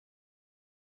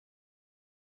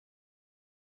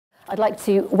I'd like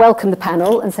to welcome the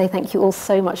panel and say thank you all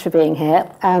so much for being here.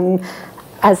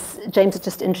 As James has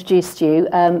just introduced you,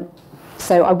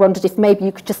 so I wondered if maybe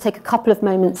you could just take a couple of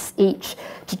moments each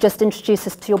to just introduce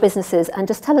us to your businesses and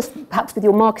just tell us, perhaps with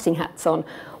your marketing hats on,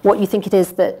 what you think it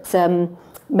is that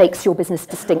makes your business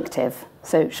distinctive.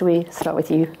 So shall we start with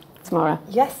you, Tamara?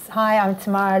 Yes, hi, I'm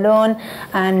Tamara Lawn,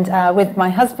 and with my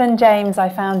husband James I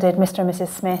founded Mr. and Mrs.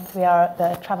 Smith. We are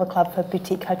the travel club for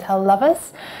boutique hotel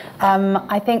lovers.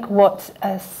 I think what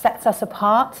sets us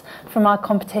apart from our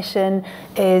competition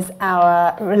is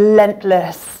our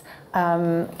relentless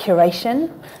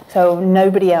curation. So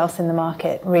nobody else in the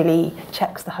market really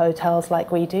checks the hotels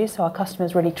like we do, so our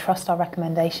customers really trust our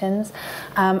recommendations.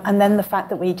 And then the fact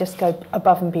that we just go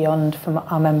above and beyond from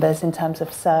our members in terms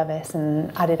of service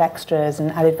and added extras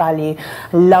and added value.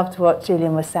 I loved what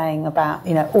Julian was saying about,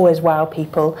 you know, always wow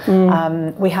people.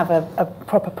 We have a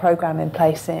proper program in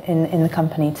place in the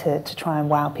company to try and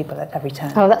wow people at every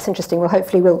turn. Oh, that's interesting. Well,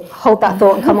 hopefully we'll hold that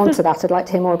thought and come on to that. I'd like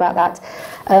to hear more about that.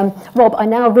 Rob, I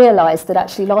now realise that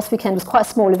actually last weekend was quite a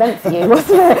small event for you,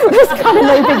 wasn't it? It was kind of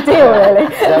no big deal, really.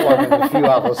 That one and a few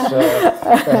others.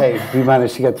 Hey, we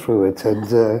managed to get through it.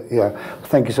 And yeah,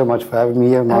 thank you so much for having me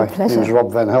here. My name is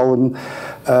Rob Van Helden.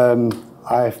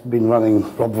 I've been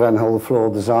running Rob Van Helden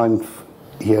Floral Design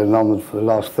here in London for the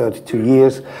last 32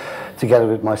 years, together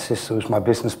with my sister, who's my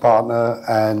business partner,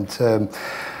 and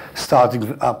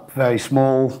starting up very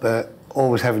small, but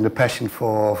always having the passion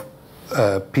for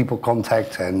people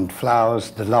contact and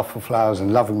flowers, the love for flowers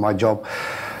and loving my job.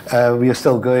 We are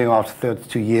still going after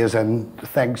 32 years, and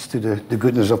thanks to the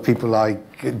goodness of people like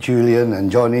Julian and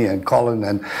Johnny and Colin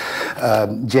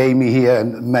and Jamie here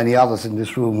and many others in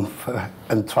this room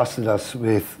entrusted us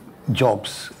with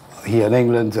jobs here in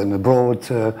England and abroad.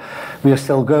 We are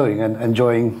still going and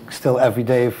enjoying still every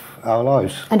day of our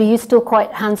lives. And are you still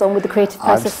quite hands-on with the creative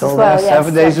process as well? I'm still there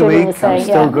 7 days a week. Saying, I'm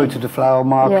still going to the flower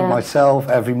market myself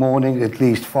every morning, at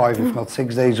least 5 if not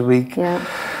 6 days a week. Yeah.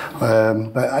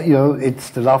 But you know,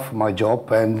 it's the love for my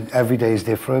job, and every day is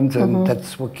different, and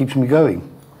that's what keeps me going.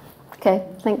 Okay,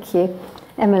 thank you.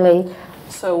 Emily?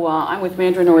 So I'm with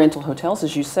Mandarin Oriental Hotels.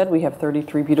 As you said, we have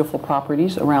 33 beautiful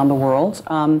properties around the world.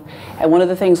 And one of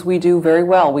the things we do very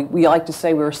well, we like to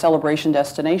say we're a celebration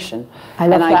destination. I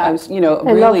love that. I was, you know,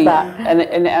 I really, love that.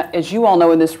 And as you all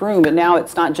know in this room, but now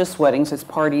it's not just weddings, it's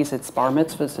parties, it's bar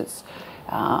mitzvahs, it's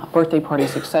birthday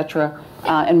parties, etc.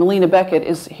 And Melina Beckett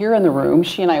is here in the room.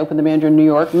 She and I opened the Mandarin in New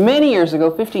York many years ago,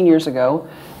 15 years ago,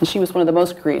 and she was one of the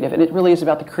most creative. And it really is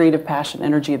about the creative passion,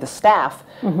 energy of the staff.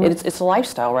 It's a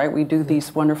lifestyle, right? We do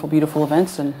these wonderful, beautiful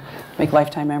events and make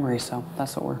lifetime memories. So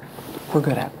that's what we're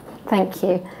good at. Thank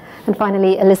you. And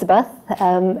finally, Elizabeth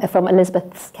from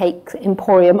Elizabeth's Cake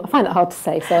Emporium. I find that hard to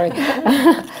say, sorry.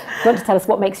 You want to tell us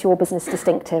what makes your business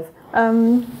distinctive?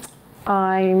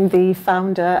 I'm the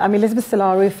founder, I'm Elizabeth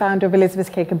Solaru, founder of Elizabeth's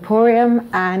Cake Emporium,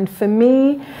 and for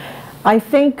me, I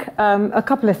think a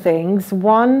couple of things.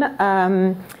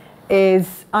 One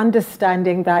is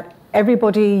understanding that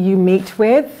everybody you meet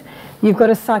with, you've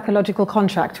got a psychological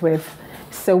contract with.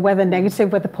 So whether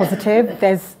negative, whether positive,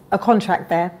 there's a contract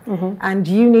there, and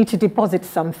you need to deposit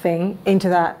something into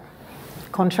that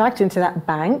contract, into that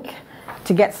bank,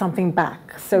 to get something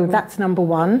back. So that's number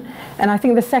one. And I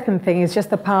think the second thing is just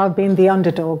the power of being the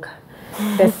underdog.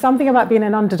 There's something about being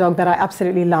an underdog that I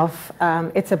absolutely love.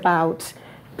 It's about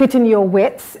pitting your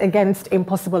wits against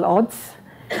impossible odds,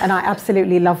 and I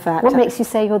absolutely love that. What makes you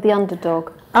say you're the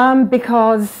underdog?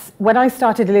 Because when I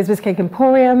started Elizabeth's Cake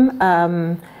Emporium,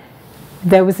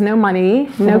 there was no money,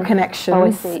 no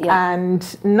connections,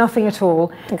 and nothing at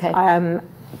all. Okay.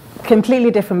 Completely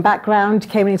different background,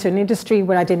 came into an industry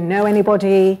where I didn't know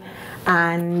anybody,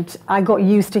 and I got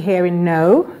used to hearing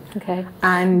no,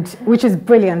 and which is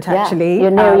brilliant actually.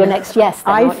 You know your next yes.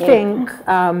 Then, I think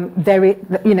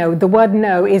you know, the word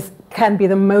no can be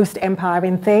the most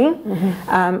empowering thing,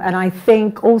 and I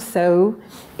think also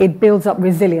it builds up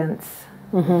resilience.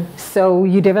 So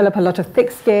you develop a lot of thick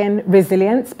skin,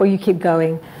 resilience, but you keep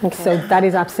going. So that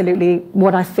is absolutely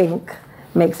what I think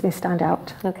makes me stand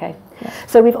out. Okay.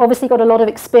 So we've obviously got a lot of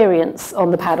experience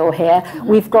on the panel here.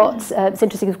 We've got, it's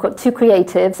interesting, we've got two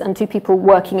creatives and two people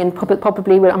working in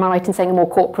probably, am I right in saying, a more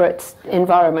corporate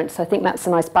environment? So I think that's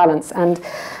a nice balance. And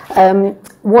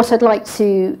what I'd like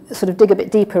to sort of dig a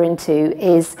bit deeper into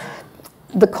is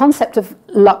the concept of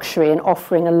luxury and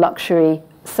offering a luxury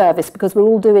service, because we're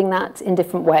all doing that in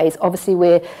different ways.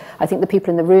 Obviously, I think the people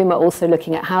in the room are also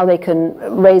looking at how they can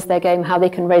raise their game, how they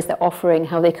can raise their offering,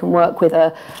 how they can work with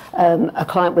a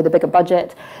client with a bigger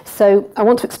budget. So I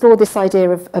want to explore this idea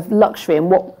of luxury and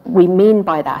what we mean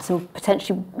by that, and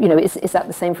potentially, is that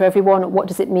the same for everyone? What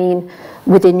does it mean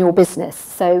within your business?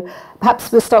 So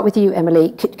perhaps we'll start with you,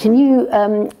 Emily. Can you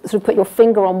sort of put your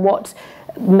finger on what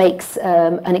makes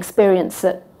an experience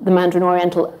at the Mandarin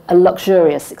Oriental a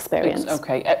luxurious experience?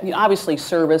 Okay, obviously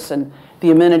service and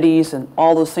the amenities and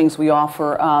all those things we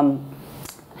offer.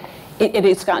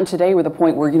 It's gotten today with a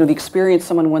point where the experience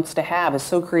someone wants to have is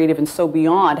so creative and so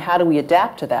beyond. How do we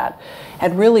adapt to that?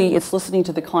 And really, it's listening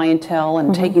to the clientele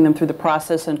and taking them through the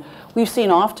process. And we've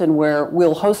seen often where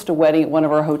we'll host a wedding at one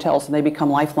of our hotels and they become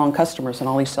lifelong customers, and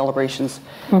all these celebrations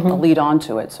lead on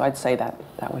to it. So I'd say that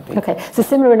would be. Okay, so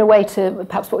similar in a way to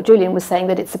perhaps what Julian was saying,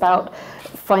 that it's about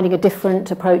finding a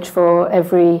different approach for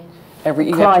every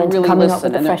you client, have to really coming listen, up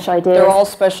with and fresh ideas. They're all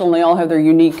special and they all have their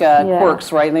unique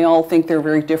quirks, right? And they all think they're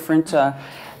very different,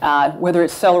 whether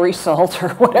it's celery salt or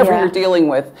whatever you're dealing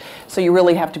with. So you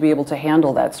really have to be able to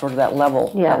handle that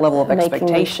level of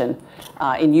expectation.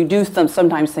 And you do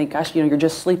sometimes think, gosh, you're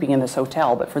just sleeping in this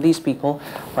hotel. But for these people,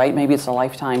 right, maybe it's a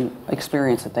lifetime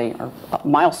experience or a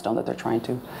milestone that they're trying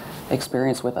to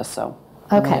experience with us. So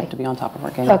we have to be on top of our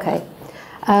game. Okay.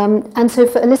 And so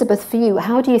for Elizabeth, for you,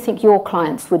 how do you think your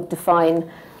clients would define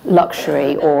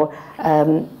luxury, or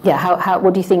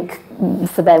what do you think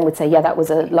for them would say, that was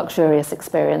a luxurious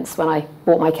experience when I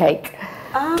bought my cake?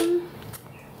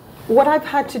 What I've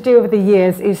had to do over the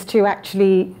years is to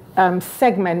actually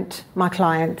segment my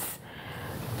clients,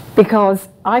 because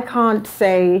I can't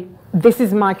say this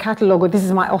is my catalogue or this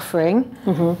is my offering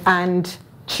and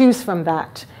choose from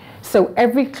that. So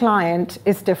every client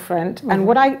is different. And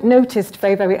what I noticed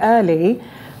very, very early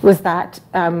was that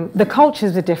the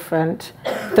cultures were different,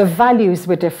 the values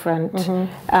were different,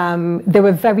 they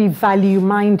were very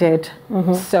value-minded.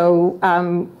 So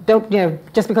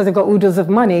just because they've got oodles of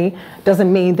money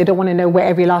doesn't mean they don't want to know where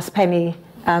every last penny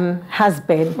has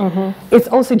been. It's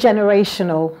also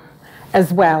generational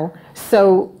as well.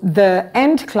 So the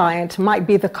end client might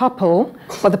be the couple,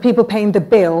 but the people paying the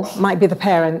bill might be the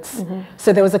parents.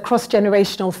 So there was a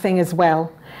cross-generational thing as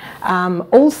well.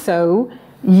 Also,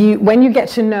 when you get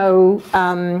to know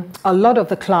a lot of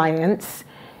the clients,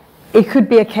 it could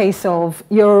be a case of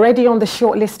you're already on the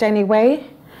short list anyway.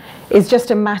 It's just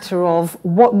a matter of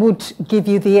what would give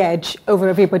you the edge over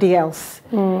everybody else.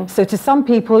 So to some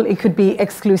people, it could be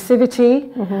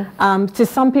exclusivity. To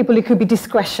some people, it could be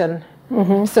discretion.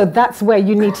 So that's where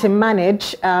you need to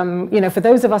manage. For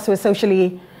those of us who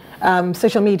are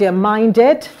social media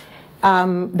minded,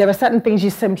 there are certain things you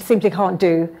simply can't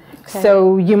do.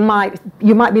 So you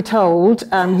might be told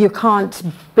you can't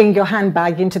bring your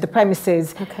handbag into the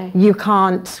premises. You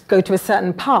can't go to a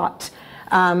certain part,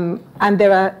 and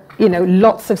there are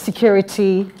lots of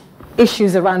security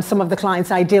issues around some of the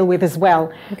clients I deal with as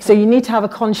well. So you need to have a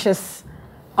conscious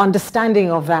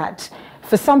understanding of that.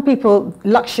 For some people,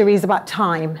 luxury is about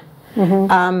time.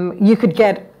 You could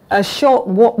get a short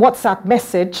WhatsApp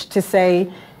message to say,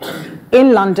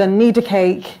 in London, need a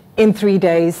cake in 3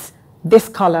 days, this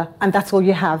colour, and that's all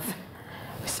you have.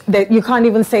 You can't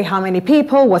even say how many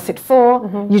people, what's it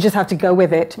for, you just have to go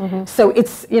with it. So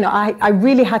it's, I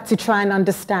really had to try and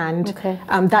understand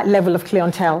that level of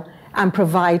clientele and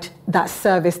provide that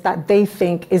service that they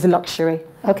think is luxury.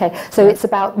 Okay, so it's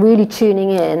about really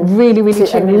tuning in, really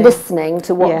tuning in, listening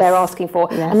to what they're asking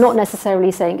for, and not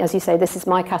necessarily saying, as you say, this is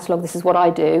my catalogue, this is what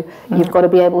I do. You've got to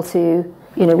be able to,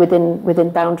 within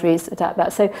boundaries, adapt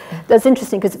that. So that's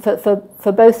interesting, because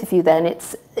for both of you, then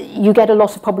you get a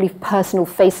lot of probably personal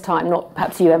FaceTime, not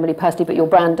perhaps you, Emily, personally, but your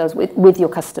brand does with your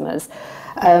customers.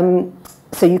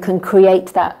 So you can create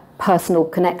that personal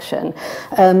connection.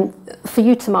 For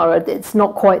you, Tamara, it's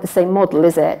not quite the same model,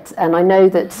 is it? And I know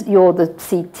that you're the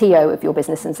CTO of your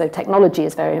business, and so technology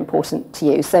is very important to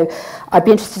you. So I'd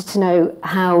be interested to know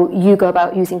how you go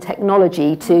about using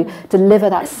technology to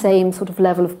deliver that same sort of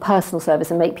level of personal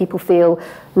service and make people feel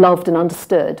loved and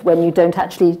understood when you don't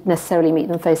actually necessarily meet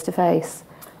them face to face.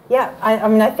 Yeah,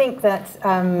 I think that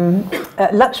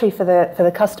luxury for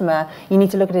the customer, you need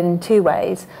to look at it in two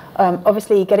ways.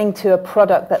 Obviously, getting to a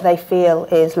product that they feel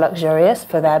is luxurious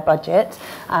for their budget,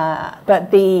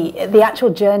 but the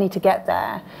actual journey to get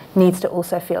there needs to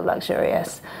also feel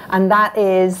luxurious, and that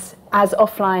is as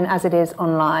offline as it is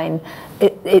online.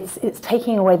 It's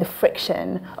taking away the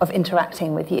friction of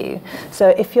interacting with you. So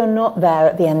if you're not there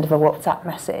at the end of a WhatsApp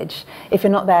message, if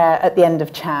you're not there at the end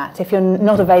of chat, if you're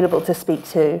not available to speak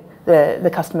to the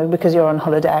customer because you're on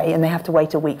holiday and they have to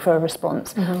wait a week for a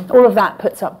response. All of that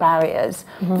puts up barriers.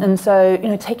 And so,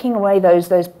 taking away those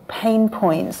pain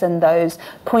points and those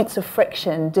points of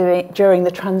friction during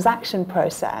the transaction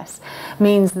process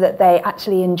means that they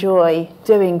actually enjoy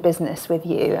doing business with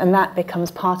you, and that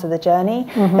becomes part of the journey,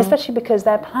 especially because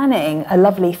they're planning a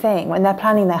lovely thing. When they're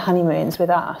planning their honeymoons with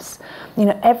us,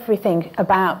 everything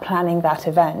about planning that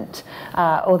event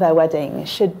or their wedding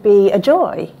should be a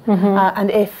joy.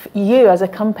 And if you as a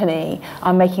company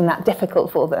are making that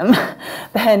difficult for them,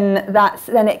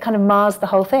 then it kind of mars the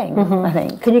whole thing, I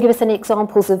think. Can you give us any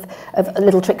examples of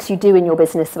little tricks you do in your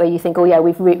business where you think, oh yeah,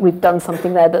 we've done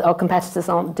something there that our competitors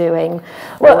aren't doing?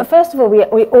 Well, first of all, we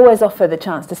always offer the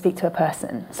chance to speak to a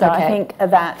person. So I think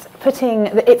that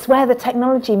it's where the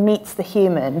technology meets the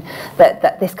human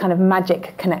that this kind of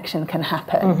magic connection can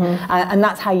happen. And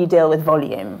that's how you deal with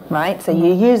volume, right? So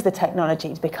you use the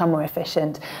technology to become more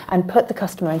efficient and put the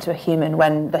customer into a human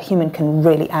when the human can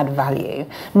really add value,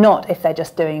 not if they're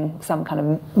just doing some kind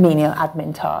of menial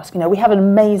admin task. We have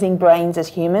amazing brains as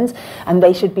humans, and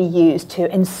they should be used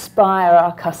to inspire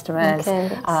our customers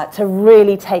to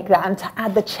really take that and to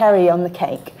add the cherry on the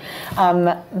cake. And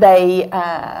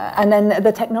then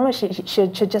the technology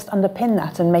should just underpin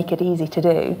that and make it easy to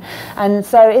do. And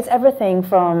so it's everything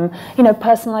from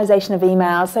personalization of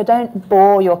emails. So don't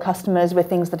bore your customers with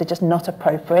things that are just not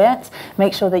appropriate.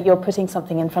 Make sure that you're putting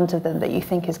something in front of them that you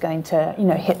think is going to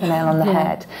hit the nail on the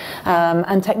head.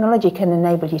 And technology can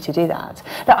enable you to do that.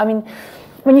 But, I mean,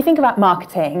 when you think about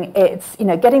marketing, it's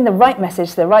getting the right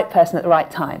message to the right person at the right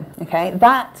time. Okay,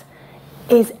 that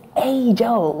is age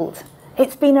old.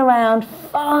 It's been around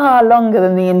far longer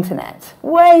than the internet,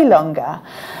 way longer.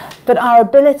 But our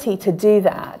ability to do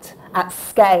that at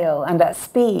scale and at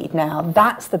speed now,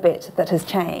 that's the bit that has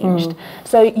changed.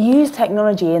 So use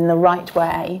technology in the right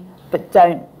way, but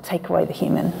don't take away the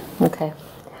human. Okay.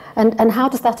 And how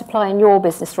does that apply in your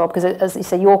business, Rob? Because as you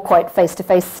say, you're quite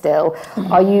face-to-face still.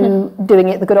 Are you doing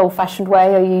it the good old-fashioned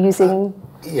way? Are you using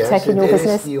tech in your business? Yes,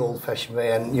 it is the old-fashioned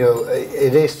way, and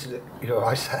it is.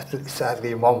 I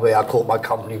sadly in one way I called my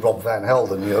company Rob Van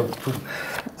Helden.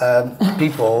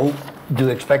 People do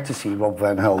expect to see Rob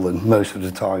Van Helden most of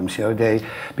the times.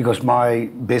 Because my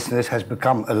business has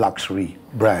become a luxury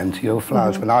brand.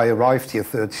 Flowers. When I arrived here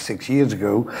 36 years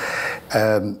ago,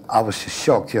 I was just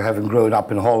shocked. Having grown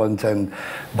up in Holland and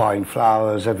buying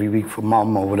flowers every week for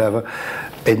mum or whatever.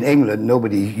 In England,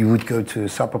 you would go to a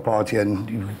supper party and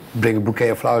you bring a bouquet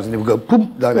of flowers and they would go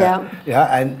boom like that.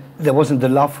 Yeah, and there wasn't the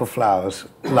love for flowers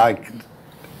like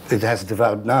it has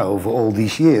developed now over all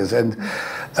these years, and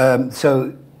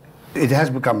so it has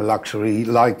become a luxury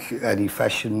like any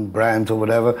fashion brand or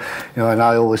whatever. And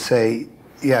I always say,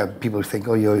 people think,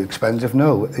 oh, you're expensive.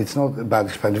 No, it's not about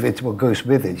expensive, it's what goes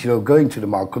with it. Going to the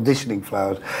market, conditioning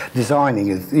flowers, designing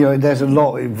it. There's a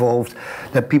lot involved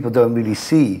that people don't really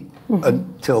see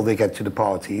until they get to the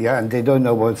party, and they don't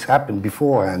know what's happened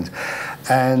beforehand.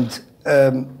 And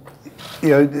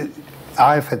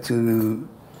I've had to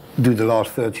do the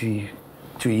last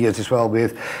 32 years as well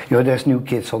with, there's new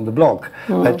kids on the block.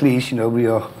 At least, we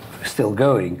are still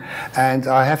going. And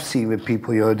I have seen with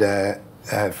people, that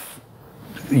have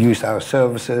used our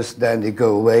services, then they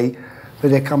go away,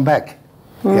 but they come back.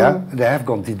 They have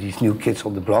gone to these new kids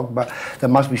on the block, but there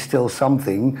must be still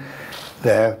something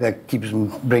there that keeps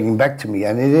them bringing back to me,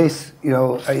 and it is,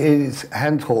 it is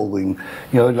hand-holding.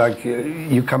 Like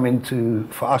you come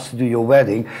for us to do your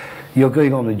wedding, you're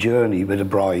going on a journey with a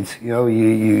bride.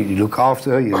 You look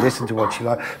after her, you listen to what she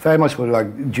likes. Very much what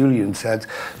like Julian said,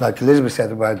 like Elizabeth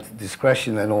said about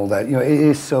discretion and all that. It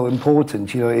is so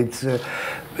important.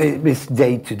 It's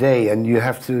day to day, and you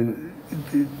have to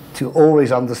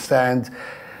always understand.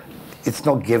 It's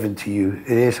not given to you.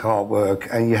 It is hard work,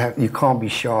 and you can't be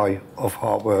shy of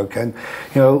hard work. And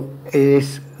it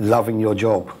is loving your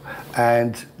job,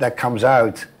 and that comes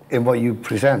out in what you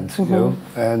present.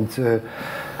 And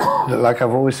like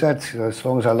I've always said, as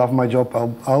long as I love my job,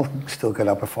 I'll still get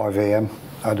up at 5 a.m.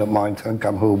 I don't mind, and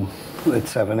come home at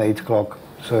 7, 8 o'clock.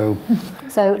 So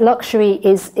luxury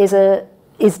is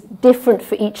different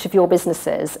for each of your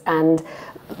businesses,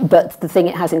 but the thing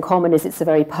it has in common is it's a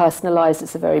very personalised,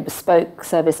 it's a very bespoke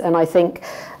service, and I think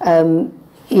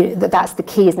that's the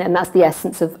key, isn't it? And that's the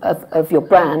essence of your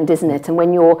brand, isn't it? And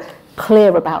when you're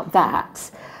clear about that,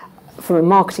 from a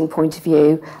marketing point of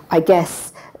view, I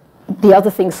guess the other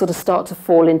things sort of start to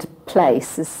fall into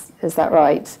place. Is that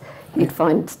right? You'd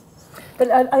find But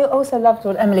I also loved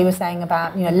what Emily was saying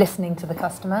about, you know, listening to the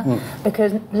customer,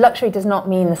 because luxury does not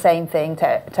mean the same thing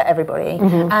to everybody.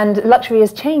 And luxury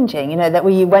is changing, you know, that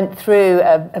we went through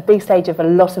a big stage of a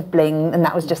lot of bling, and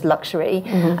that was just luxury.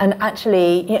 And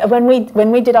actually, you know,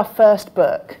 when we did our first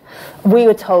book, we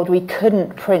were told we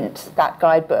couldn't print that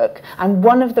guidebook. And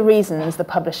one of the reasons the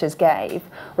publishers gave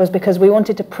was because we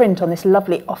wanted to print on this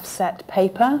lovely offset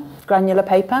paper, granular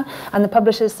paper, and the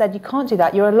publishers said, you can't do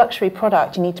that, you're a luxury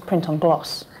product, you need to print on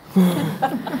gloss.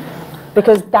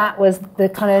 Because that was the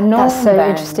kind of norm. That's so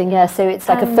interesting, yeah. So it's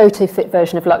like a photo fit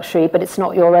version of luxury, but it's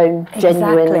not your own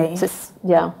genuine.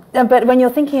 Yeah. But when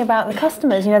you're thinking about the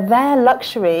customers, you know, their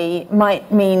luxury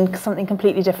might mean something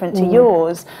completely different to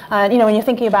yours. And you know, when you're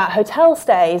thinking about hotel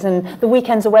stays and the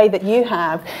weekends away that you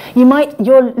have,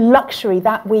 your luxury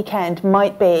that weekend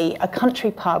might be a country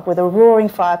pub with a roaring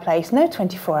fireplace, no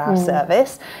 24-hour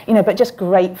service, you know, but just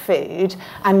great food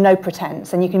and no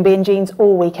pretense, and you can be in jeans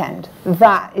all weekend.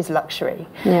 That is luxury.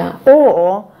 Yeah.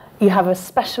 Or you have a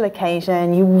special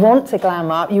occasion, you want to glam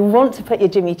up, you want to put your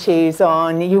Jimmy Choos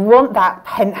on, you want that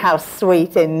penthouse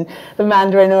suite in the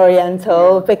Mandarin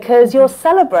Oriental because you're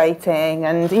celebrating,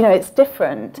 and you know, it's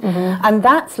different. And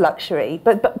that's luxury,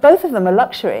 but both of them are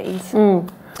luxuries.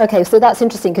 Okay, so that's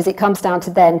interesting because it comes down to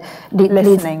then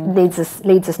leads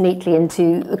us neatly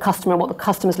into the customer and what the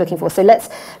customer's looking for. So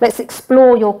let's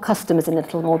explore your customers in a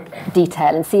little more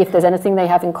detail and see if there's anything they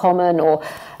have in common. Or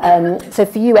so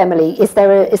for you, Emily, is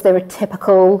there a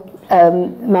typical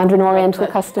Mandarin Oriental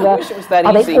customer? I wish it was that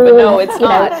Are easy, they all, but no, it's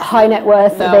not. High net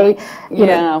worth? No. Are they, you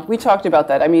know? We talked about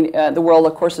that. I mean, the world,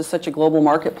 of course, is such a global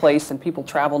marketplace, and people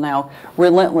travel now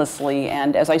relentlessly.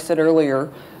 And as I said earlier,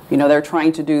 you know, they're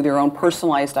trying to do their own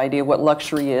personalized idea of what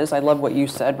luxury is. I love what you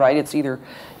said, right? It's either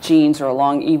jeans or a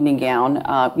long evening gown.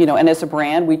 You know, and as a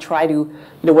brand, we try to, you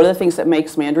know, one of the things that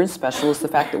makes Mandarin special is the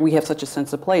fact that we have such a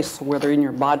sense of place. So whether in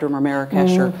your Bodrum or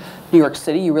Marrakesh or New York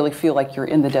City, you really feel like you're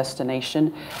in the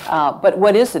destination. But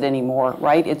what is it anymore,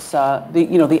 right? It's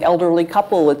the elderly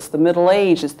couple, it's the middle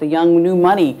age, it's the young new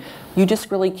money. You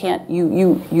just really can't,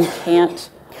 you can't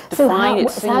define it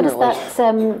singularly. So how does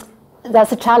that,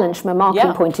 that's a challenge from a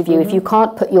marketing point of view. If you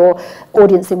can't put your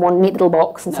audience in one neat little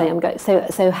box and say, I'm going,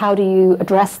 so how do you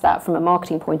address that from a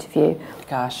marketing point of view?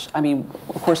 Gosh, I mean,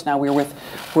 of course now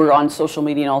we're on social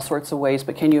media in all sorts of ways,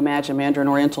 but can you imagine Mandarin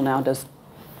Oriental now does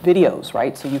videos,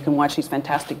 right? So you can watch these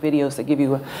fantastic videos that give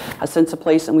you a sense of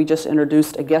place, and we just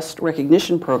introduced a guest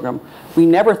recognition program. We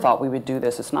never thought we would do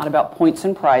this. It's not about points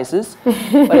and prizes,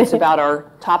 but it's about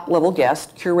our top level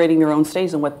guests curating their own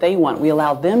stays and what they want. We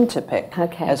allow them to pick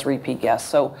as repeat guests.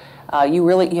 So you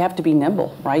have to be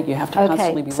nimble, right? You have to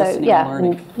constantly be listening and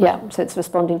learning. So it's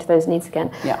responding to those needs again.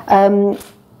 Yeah.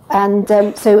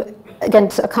 So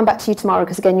again, I'll come back to you tomorrow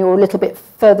because again, you're a little bit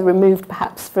further removed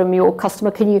perhaps from your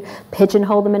customer. Can you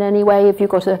pigeonhole them in any way? Have you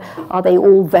got are they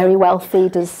all very wealthy?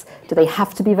 Do they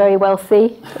have to be very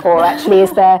wealthy? Or actually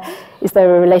is there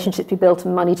a relationship to be built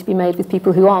and money to be made with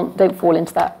people who don't fall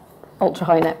into that ultra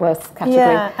high net worth category?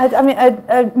 Yeah, I mean,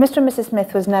 Mr. and Mrs.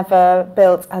 Smith was never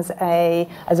built as a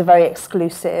very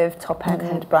exclusive top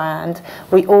end brand.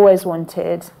 We always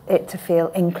wanted it to feel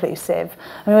inclusive.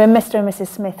 I mean, when Mr. and Mrs.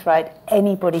 Smith, right,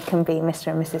 anybody can be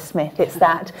Mr. and Mrs. Smith. It's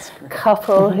that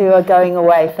couple who are going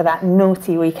away for that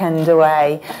naughty weekend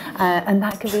away, and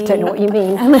that could be. Don't know what you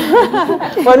mean.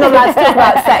 Well, not allowed to talk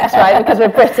about sex, right? Because we're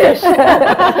British.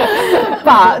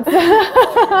 But.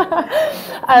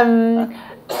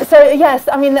 So yes,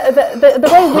 I mean the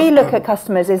way we look at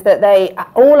customers is that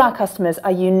all our customers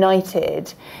are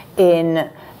united in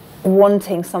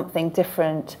wanting something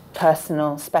different,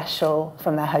 personal, special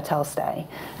from their hotel stay.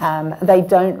 They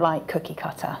don't like cookie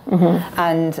cutter,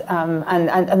 and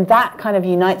that kind of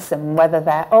unites them, whether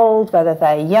they're old, whether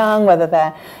they're young, whether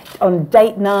they're on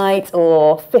date night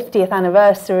or 50th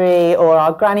anniversary or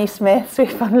our Granny Smiths, we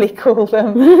fondly call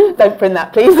them. Don't print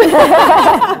that, please.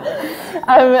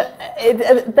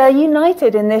 They're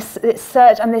united in this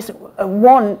search and this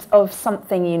want of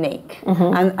something unique,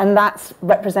 and that's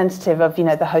representative of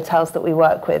the hotels that we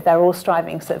work with. They're all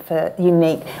striving for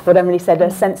unique, what Emily said, a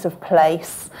sense of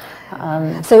place.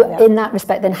 In that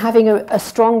respect, then having a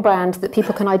strong brand that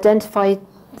people can identify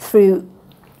through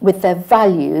with their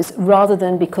values rather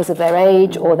than because of their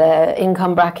age or their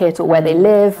income bracket or where they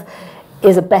live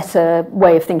is a better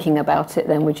way of thinking about it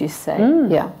then, would you say?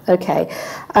 Yeah, okay.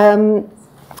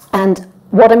 And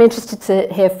what I'm interested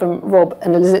to hear from Rob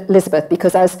and Elizabeth,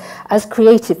 because as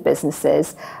creative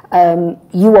businesses,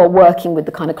 you are working with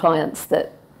the kind of clients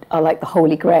that are like the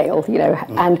holy grail,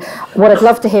 and what I'd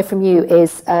love to hear from you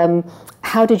is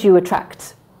how did you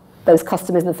attract those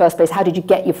customers in the first place? How did you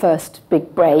get your first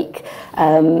big break?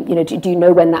 You know, do you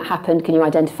know when that happened? Can you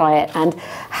identify it? And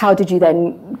how did you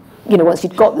then, you know, once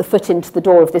you'd got the foot into the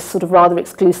door of this sort of rather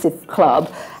exclusive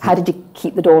club, how did you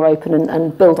keep the door open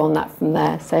and build on that from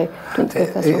there? So,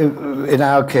 in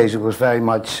our case, it was very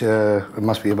much, it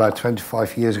must be about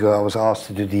 25 years ago, I was asked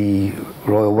to do the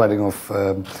royal wedding of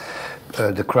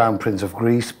the Crown Prince of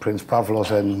Greece, Prince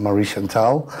Pavlos and Marie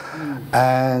Chantal.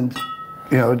 And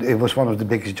you know, it was one of the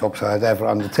biggest jobs I had ever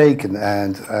undertaken,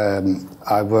 and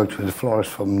I worked with a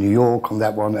florist from New York on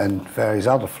that one and various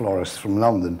other florists from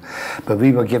London. But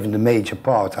we were given the major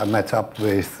part. I met up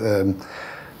with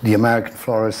the American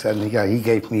florist, and yeah, he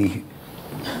gave me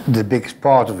the biggest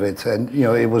part of it. And you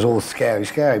know, it was all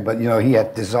scary, but you know, he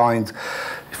had designed,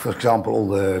 for example, all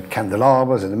the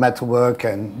candelabras and the metalwork,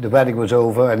 and the wedding was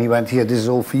over, and he went, "Here, this is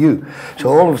all for you." So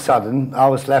all of a sudden, I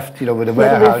was left, you know, with a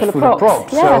warehouse full of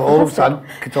props. Yeah, so all of a sudden,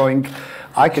 going,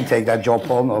 I can take that job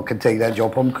on, or can take that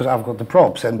job on because I've got the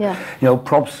props. And you know,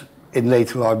 props in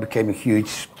later life became a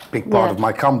huge, big part of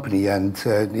my company. And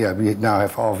yeah, we now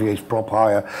have RVH Prop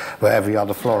Hire, where every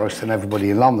other florist and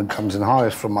everybody in London comes and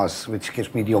hires from us, which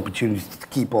gives me the opportunity to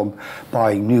keep on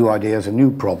buying new ideas and new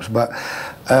props. But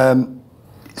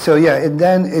so yeah, and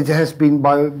then it has been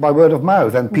by word of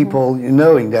mouth, and people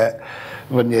knowing that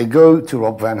when they go to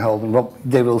Rob Van Helden,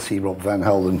 they will see Rob Van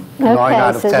Helden 9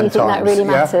 out of 10 times. That really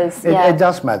matters. It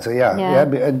does matter, yeah.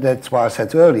 And that's why I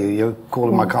said earlier, you're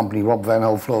calling my company Rob Van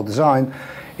Helden Floor Design.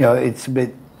 You know, it's a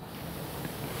bit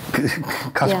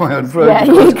cuts my own throat. Yeah,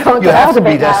 you have to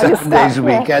be there 7 days a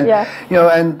week, and you know,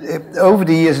 and over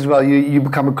the years as well, you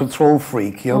become a control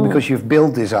freak, you know, because you've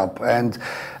built this up, and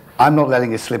I'm not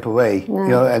letting it slip away, you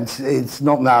know, and it's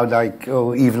not now like,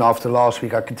 oh, even after last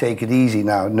week I can take it easy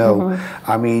now. No,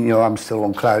 I mean, you know, I'm still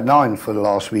on cloud 9 for the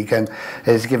last week, and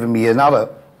it's given me another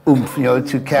oomph, you know,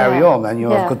 to carry on. And you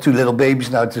know, I've got 2 little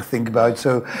babies now to think about,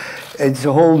 so it's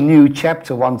a whole new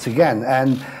chapter once again,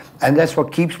 and that's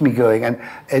what keeps me going. And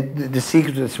the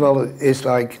secret as well is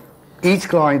like, each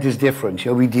client is different.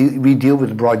 You know, we deal with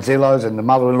the bridezillas and the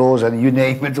mother-in-laws and you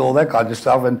name it, all that kind of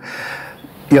stuff, and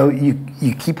you know,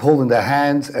 you keep holding their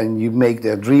hands and you make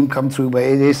their dream come true. But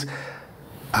it is,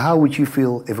 how would you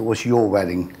feel if it was your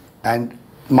wedding? And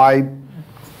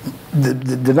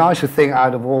the nicer thing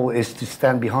out of all is to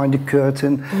stand behind the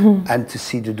curtain and to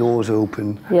see the doors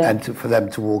open and for them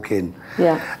to walk in.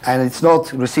 And it's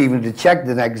not receiving the check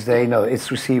the next day, no,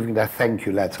 it's receiving their thank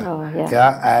you letter.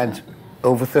 And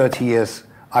over 30 years,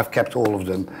 I've kept all of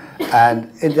them. And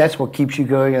that's what keeps you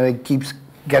going, and it keeps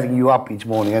getting you up each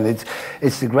morning. And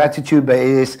it's the gratitude, but it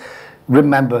is,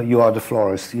 remember, you are the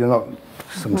florist. You're not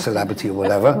some celebrity or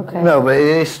whatever. No, but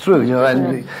it is true, you know.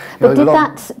 And but did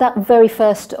that very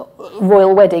first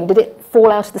royal wedding, did it fall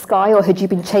out of the sky, or had you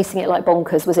been chasing it like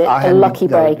bonkers? Was it a lucky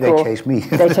break? They chased me.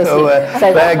 They chased so,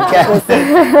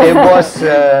 it was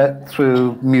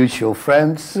through mutual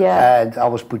friends, and I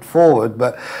was put forward,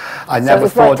 but I never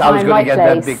thought I was going to get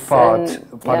that big part.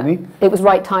 Pardon me? It was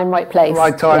right time, right place.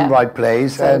 Right time, right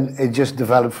place, and it just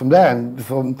developed from there. And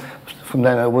from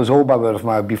then it was all by word of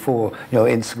mouth before, you know,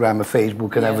 Instagram and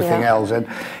Facebook and everything else. And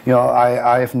you know,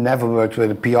 I have never worked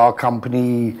with a PR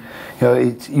company. You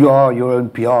know, you are your own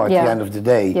PR at the end of the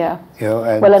day. You know,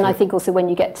 and I think also when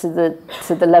you get to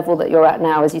the level that you're at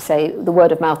now, as you say, the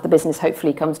word of mouth, the business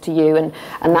hopefully comes to you, and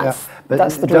that's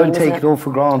the dream. Don't take it all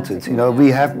for granted. You know,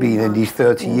 we have been in these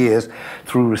 30 years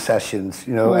through recessions,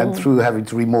 you know, and through having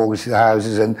to remortgage the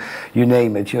houses and you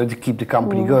name it, you know, to keep the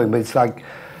company going. But it's like,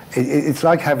 it's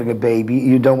like having a baby.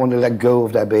 You don't want to let go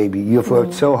of that baby. You've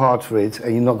worked so hard for it,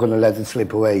 and you're not going to let it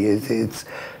slip away. It's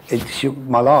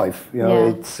my life, you know.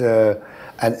 It's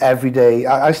and every day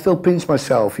I still pinch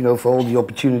myself, you know, for all the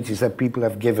opportunities that people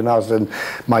have given us and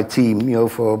my team, you know,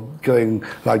 for going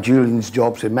like Julian's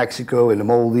jobs in Mexico, in the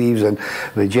Maldives, and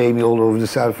with Jamie all over the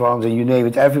South France, and you name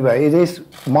it, everywhere. It is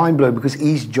mind-blowing because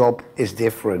each job is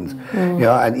different, you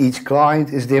know, and each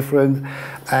client is different,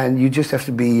 and you just have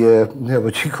to be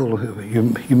what you call a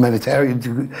humanitarian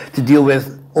to deal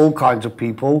with all kinds of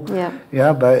people.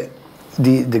 But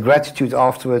the gratitude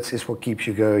afterwards is what keeps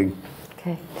you going.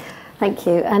 Okay. Thank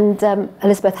you. And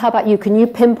Elizabeth, how about you? Can you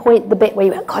pinpoint the bit where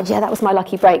you went, God, yeah, that was my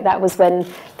lucky break. That was when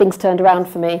things turned around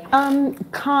for me.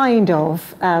 Kind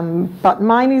of, but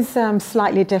mine is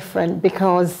slightly different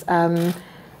because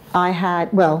I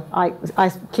had, well,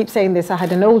 I keep saying this, I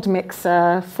had an old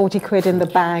mixer, 40 quid in the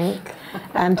bank,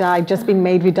 and I'd just been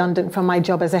made redundant from my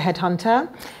job as a headhunter.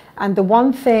 And the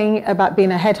one thing about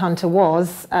being a headhunter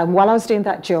was, while I was doing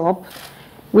that job,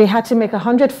 we had to make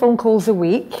 100 phone calls a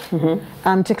week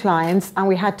to clients, and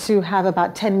we had to have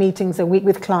about 10 meetings a week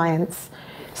with clients.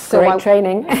 So great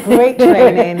training. Great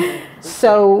training.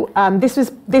 So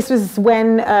this was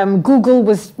when Google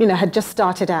was, had just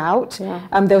started out.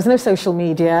 Yeah. There was no social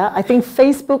media. I think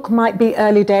Facebook might be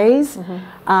early days.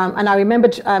 And I remember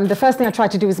the first thing I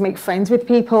tried to do was make friends with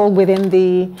people within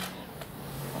the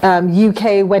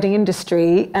UK wedding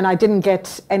industry, and I didn't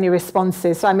get any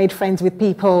responses. So I made friends with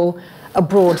people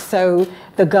abroad. So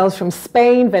the girls from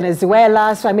Spain,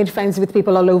 Venezuela. So I made friends with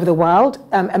people all over the world,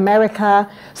 America.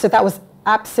 So that was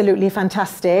absolutely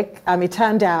fantastic. It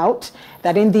turned out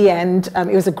that in the end,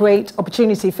 it was a great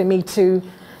opportunity for me to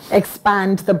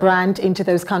expand the brand into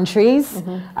those countries.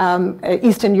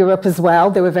 Eastern Europe as well.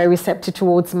 They were very receptive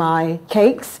towards my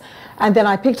cakes. And then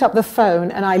I picked up the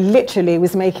phone and I literally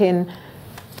was making,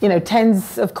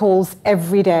 tens of calls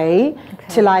every day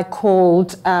till I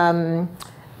called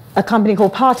a company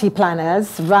called Party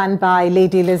Planners, run by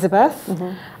Lady Elizabeth.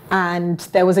 And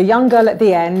there was a young girl at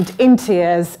the end in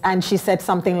tears, and she said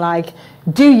something like,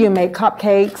 "Do you make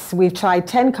cupcakes? We've tried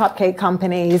 10 cupcake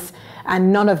companies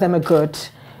and none of them are good."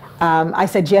 I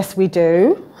said, "Yes, we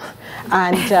do."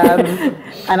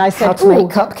 And I said, "How to make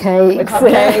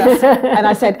cupcakes." And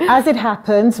I said, "As it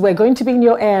happens, we're going to be in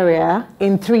your area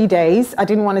in 3 days." I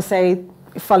didn't want to say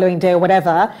following day or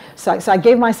whatever. So I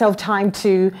gave myself time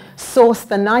to source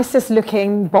the nicest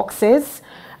looking boxes,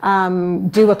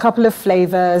 do a couple of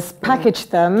flavors, package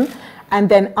them, and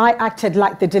then I acted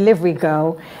like the delivery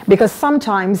girl, because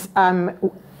sometimes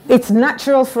it's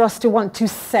natural for us to want to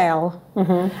sell.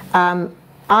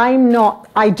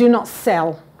 I do not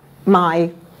sell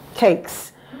my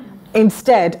cakes.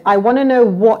 Instead, I want to know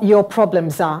what your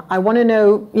problems are. I want to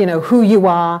know, who you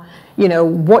are,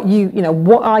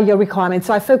 what are your requirements.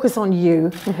 So I focus on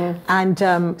you. And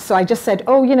so I just said,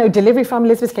 delivery from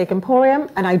Elizabeth's Cake Emporium,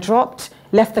 and I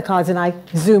left the cards and I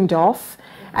zoomed off.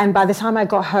 And by the time I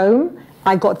got home,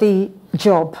 I got the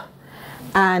job.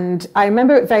 And I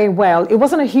remember it very well. It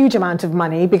wasn't a huge amount of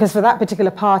money, because for that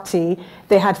particular party,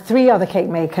 they had 3 other cake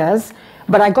makers.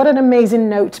 But I got an amazing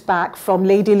note back from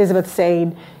Lady Elizabeth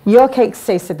saying, "Your cakes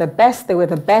tasted the best, they were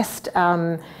the best,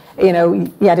 yada,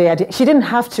 yada." She didn't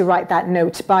have to write that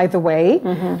note, by the way.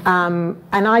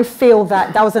 And I feel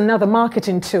that was another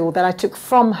marketing tool that I took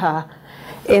from her,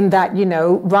 in that,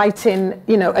 writing,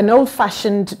 an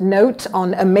old-fashioned note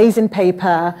on amazing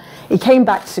paper. It came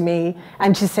back to me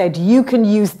and she said, "You can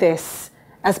use this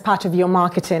as part of your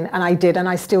marketing." And I did, and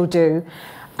I still do.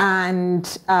 And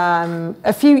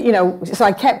so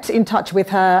I kept in touch with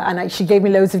her, and she gave me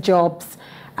loads of jobs.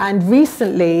 And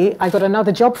recently I got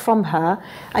another job from her,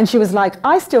 and she was like,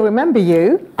 "I still remember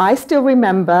you. I still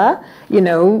remember,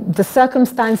 the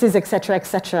circumstances, etc.,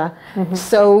 etc."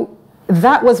 So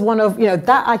that was one of,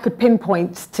 that I could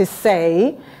pinpoint to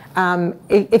say,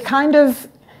 it kind of,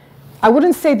 I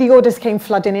wouldn't say the orders came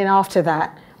flooding in after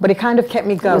that, but it kind of kept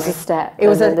me going. It was a step. It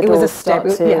was a step.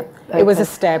 It was a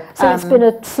step. So it's been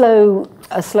a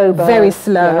slow burn. Very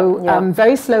slow, Yeah.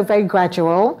 very slow, very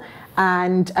gradual.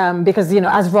 And because,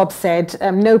 as Rob said,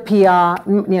 no PR,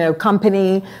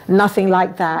 company, nothing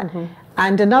like that.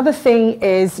 And another thing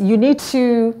is, you need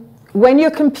to, when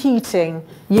you're competing,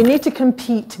 you need to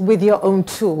compete with your own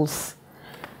tools.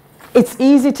 It's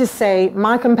easy to say,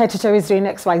 my competitor is doing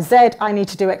X, Y, Z, I need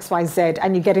to do X, Y, Z,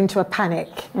 and you get into a panic.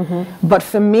 But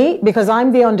for me, because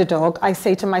I'm the underdog, I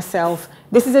say to myself,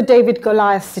 this is a David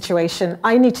Goliath situation.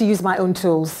 I need to use my own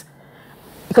tools.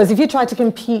 Because if you try to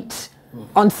compete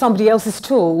on somebody else's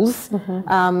tools,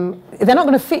 they're not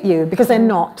going to fit you, because they're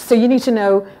not. So you need to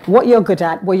know what you're good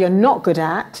at, what you're not good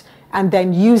at, and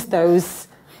then use those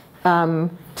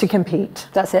to compete.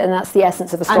 That's it, and that's the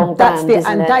essence of a strong brand,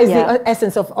 isn't it? That is the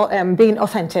essence of being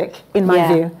authentic, in my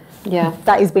view. Yeah.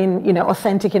 That is being,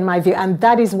 authentic in my view, and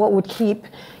that is what would keep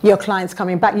your clients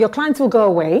coming back. Your clients will go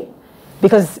away,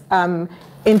 because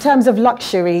in terms of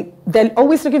luxury, they're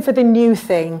always looking for the new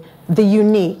thing, the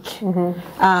unique.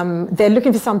 They're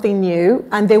looking for something new,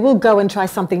 and they will go and try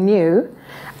something new,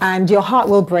 and your heart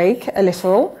will break a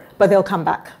little, but they'll come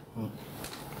back.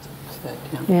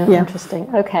 Yeah, interesting.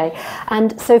 Okay.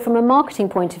 And so from a marketing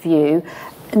point of view,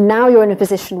 now you're in a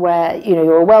position where,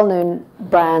 you're a well-known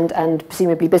brand and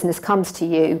presumably business comes to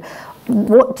you.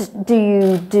 What do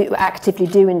you actively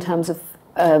do in terms of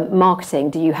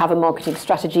marketing? Do you have a marketing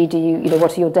strategy? Do you,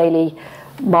 what are your daily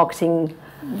marketing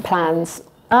plans?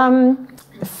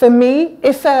 For me,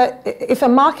 if a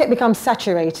market becomes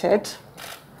saturated,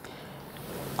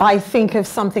 I think of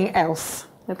something else.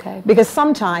 Okay. Because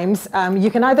sometimes you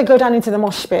can either go down into the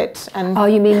mosh pit and... Oh,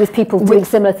 you mean with people doing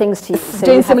similar things to you? So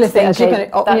doing similar things,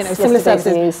 okay, similar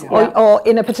services, or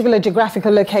in a particular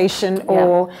geographical location,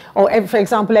 or for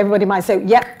example, everybody might say,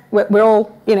 "Yep, we're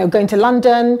all, going to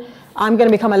London. I'm going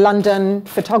to become a London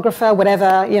photographer,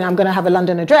 whatever, you know, I'm going to have a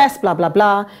London address, blah, blah,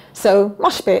 blah. So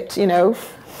mosh pit, you know,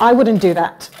 I wouldn't do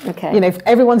that. Okay. You know, if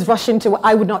everyone's rushing to,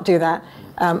 I would not do that.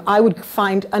 I would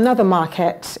find another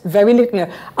market, you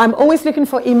know, I'm always looking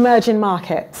for emerging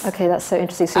markets. Okay, that's so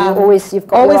interesting. So you've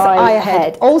got always your eye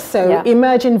ahead. Also, yeah.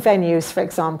 emerging venues, for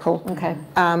example. Okay.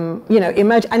 You know,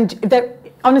 and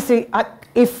honestly,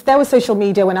 if there was social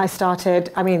media when I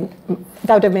started, I mean,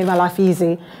 that would have made my life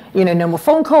easy. You know, no more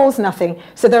phone calls, nothing.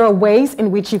 So there are ways in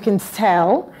which you can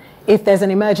tell if there's an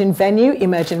emerging venue,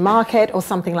 emerging market, or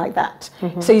something like that.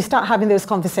 So you start having those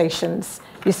conversations.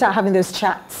 You start having those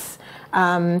chats.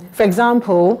 For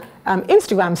example,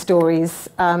 Instagram stories,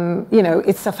 you know,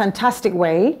 it's a fantastic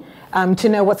way to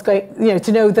know what's going, you know,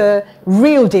 to know the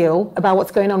real deal about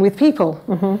what's going on with people.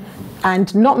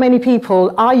 And not many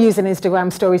people are using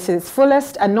Instagram stories to its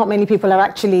fullest, and not many people are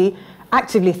actually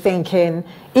actively thinking,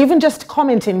 even just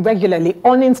commenting regularly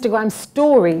on Instagram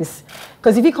stories.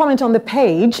 Because if you comment on the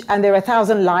page and there are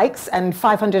 1,000 likes and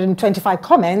 525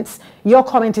 comments, your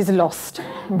comment is lost.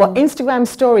 But Instagram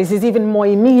stories is even more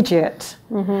immediate.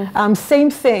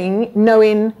 Same thing,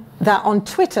 knowing that on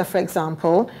Twitter, for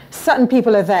example, certain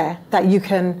people are there that you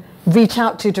can reach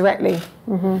out to directly.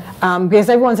 Because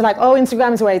everyone's like, oh,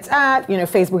 Instagram is where it's at, you know,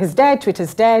 Facebook is dead,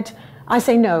 Twitter's dead. I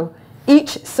say no.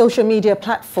 Each social media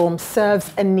platform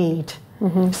serves a need.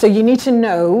 So you need to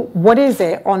know what is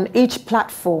it on each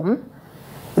platform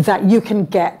that you can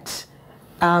get,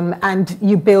 and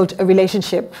you build a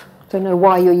relationship. So know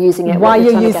why you're using it, why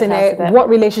you're using it, what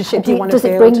relationship do you want to build.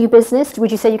 Does it bring you business?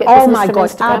 Would you say you get business from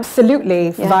Instagram? God, absolutely.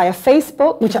 Yeah. Via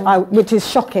Facebook, which is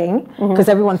shocking, because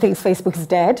everyone thinks Facebook is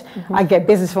dead. I get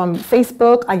business from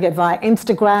Facebook, I get via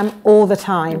Instagram all the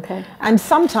time. Okay. And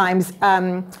sometimes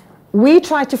we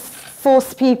try to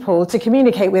force people to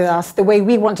communicate with us the way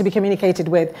we want to be communicated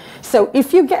with. So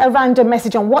if you get a random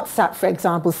message on WhatsApp, for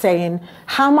example, saying,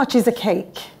 how much is a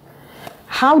cake?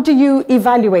 How do you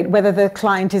evaluate whether the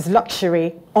client is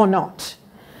luxury or not?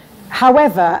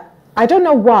 However, I don't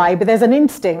know why, but there's an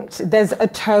instinct, there's a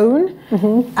tone,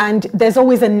 and there's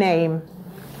always a name.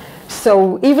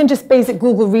 So even just basic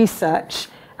Google research.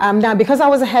 Now, because I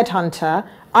was a headhunter,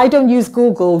 I don't use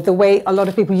Google the way a lot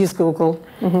of people use Google.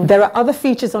 There are other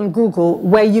features on Google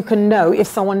where you can know if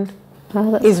someone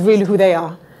is really who they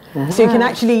are. So you can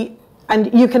actually,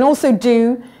 and you can also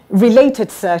do related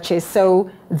searches.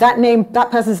 So that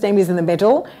person's name is in the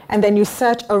middle, and then you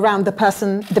search around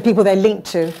the people they're linked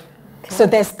to. Okay. So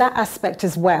there's that aspect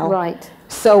as well. Right.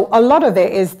 So a lot of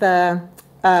it is the,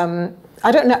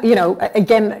 I don't know, you know,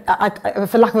 again,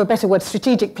 for lack of a better word,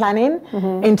 strategic planning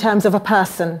in terms of a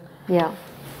person. Yeah.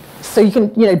 So you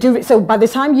can, you know, so by the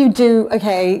time you do,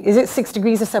 okay, is it 6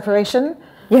 degrees of separation?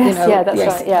 Yes, you know, yeah, that's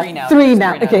right. Yeah.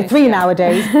 Three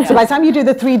nowadays. So by the time you do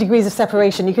the 3 degrees of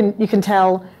separation, you can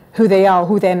tell who they are,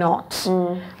 who they're not.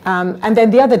 And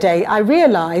then the other day, I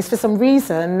realized for some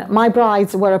reason, my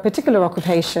brides were a particular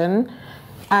occupation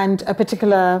and a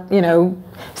particular, you know,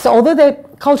 so although they're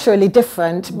culturally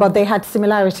different, but they had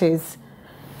similarities.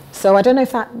 So I don't know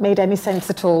if that made any sense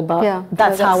at all, but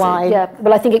that's how I... Yeah,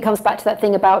 well, I think it comes back to that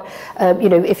thing about, you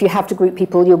know, if you have to group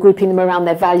people, you're grouping them around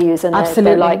their values and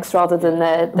their likes rather than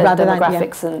their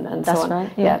demographics and so on. That's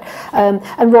right, yeah.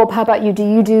 And Rob, how about you? Do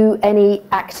you do any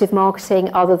active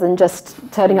marketing other than just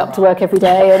turning up to work every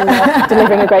day and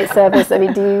delivering a great service? I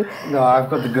mean, do you... No, I've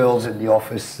got the girls in the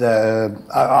office.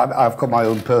 I've got my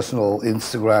own personal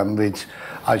Instagram, which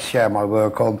I share my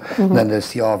work on. Then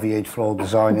there's the RVH Floral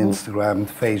Design Instagram,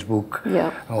 Facebook,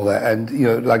 and all that. And you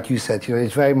know, like you said, you know,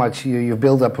 it's very much you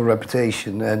build up a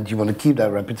reputation, and you want to keep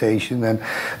that reputation. And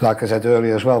like I said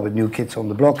earlier as well, with New Kids on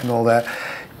the Block and all that,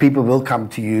 people will come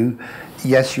to you.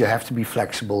 Yes, you have to be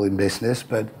flexible in business,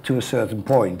 but to a certain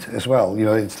point as well. You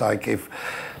know, it's like if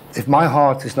my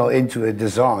heart is not into a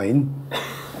design,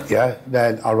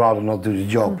 then I'd rather not do the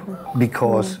job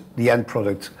because the end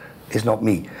product is not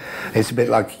me. It's a bit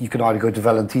like you can either go to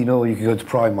Valentino or you can go to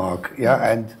Primark,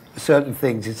 and certain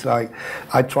things, it's like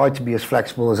I try to be as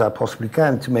flexible as I possibly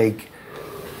can to make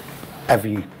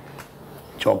every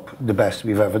job the best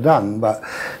we've ever done, but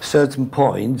certain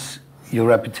points, your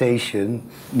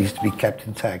reputation needs to be kept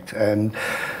intact, and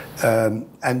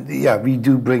we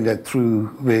do bring that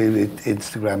through with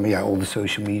Instagram, all the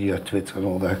social media, Twitter and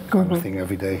all that kind of thing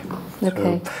every day.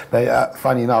 Okay. So, but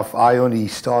funny enough, I only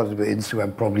started with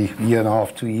Instagram probably a year and a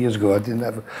half, 2 years ago. I didn't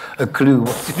have a clue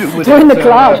what to do with Join it. the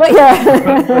club,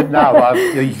 but now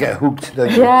you get hooked,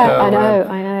 don't you? I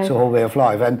know. It's a whole way of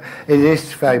life, and it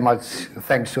is very much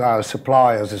thanks to our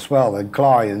suppliers as well and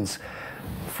clients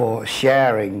for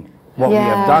sharing what we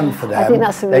have done for them. I think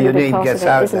that's a really your big name part gets of it,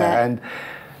 out isn't there. it? And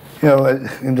You know,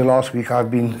 in the last week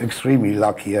I've been extremely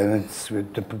lucky, and it's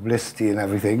with the publicity and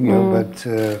everything, you know, but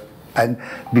and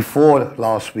before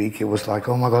last week it was like,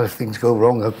 oh my God, if things go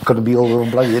wrong, I'm going to be all over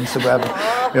bloody Instagram.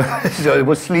 You know, so it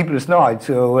was sleepless night.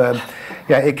 So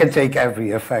yeah, it can take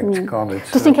every effect, can't it?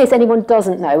 Just in case anyone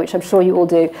doesn't know, which I'm sure you all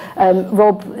do,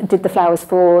 Rob did the flowers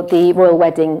for the royal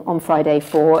wedding on Friday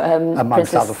for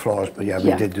amongst other flowers, but yeah,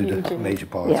 we did do the major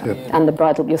part. Yeah. And the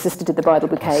bridal, your sister did the bridal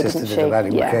bouquet, didn't she? Sister did the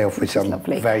wedding bouquet, of which I'm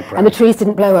very proud. And the trees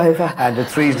didn't blow over. And the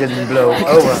trees didn't blow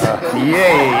over her.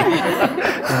 Yay!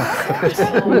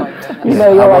 You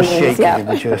know your I was onions, shaking, yeah. it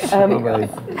was just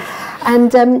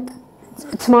And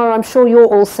Tamara, I'm sure you're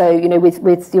also, you know,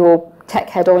 with your tech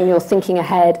head on, you're thinking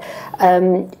ahead.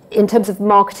 In terms of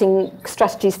marketing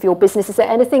strategies for your business, is there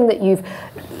anything that you've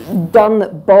done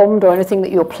that bombed, or anything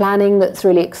that you're planning that's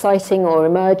really exciting or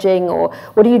emerging, or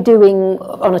what are you doing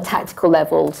on a tactical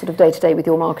level, sort of day to day with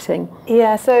your marketing?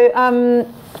 Yeah, so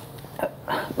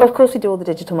of course we do all the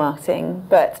digital marketing,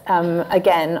 but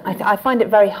again, I find it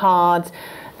very hard.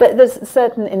 But there's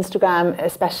certain, Instagram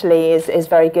especially is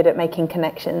very good at making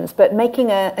connections, but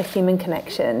making a human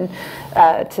connection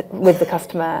with the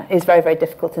customer is very, very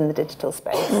difficult in the digital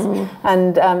space.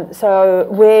 And so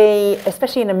we,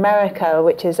 especially in America,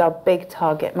 which is our big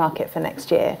target market for next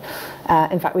year,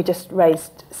 in fact we just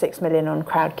raised 6 million on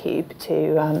Crowdcube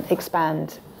to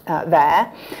expand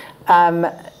there.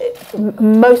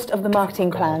 Most of the marketing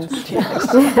plans,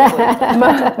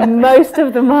 most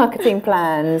of the marketing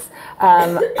plans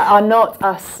are not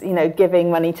us, you know,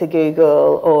 giving money to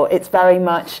Google, or it's very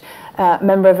much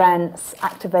member events,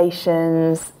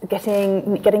 activations,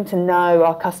 getting to know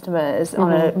our customers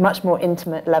on a much more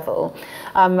intimate level.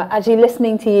 Actually,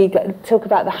 listening to you talk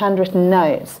about the handwritten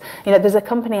notes, you know, there's a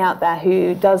company out there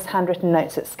who does handwritten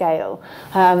notes at scale.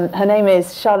 Her name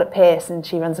is Charlotte Pierce, and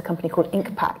she runs a company called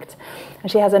Inkpact. And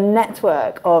she has a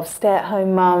network of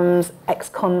stay-at-home mums,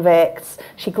 ex-convicts.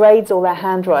 She grades all their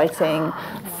handwriting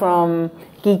from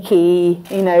geeky,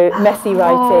 you know, messy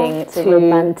writing to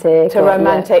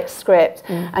romantic script.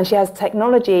 And she has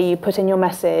technology. You put in your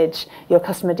message, your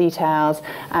customer details,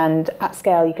 and at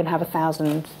scale you can have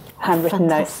 1,000 handwritten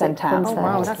notes sent out. Oh,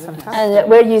 wow, that's fantastic. And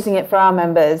we're using it for our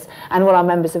members and all our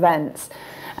members' events.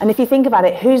 And if you think about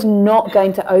it, who's not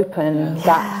going to open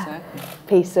that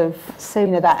piece of, you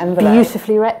know, that envelope?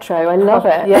 Beautifully retro, I love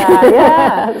it.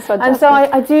 Yeah. And so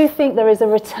I do think there is a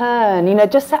return, you know,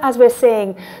 just as we're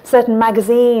seeing certain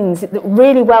magazines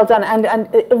really well done and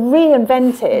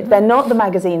reinvented. They're not the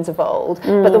magazines of old,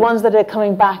 but the ones that are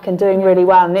coming back and doing really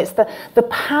well. And it's the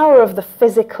power of the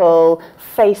physical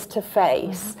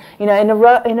face-to-face. You know,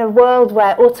 in a world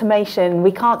where automation,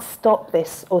 we can't stop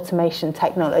this automation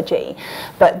technology,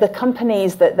 but the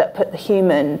companies that put the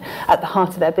human at the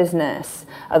heart of their business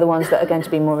are the ones that are going to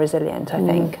be more resilient, I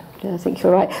think. Yeah, I think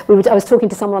you're right. I was talking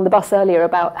to someone on the bus earlier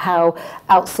about how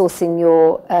outsourcing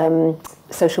your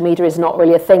social media is not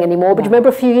really a thing anymore. But you remember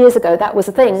a few years ago that was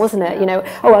a thing, wasn't it? You know,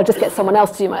 oh, I'll just get someone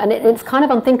else to do it. And it's kind of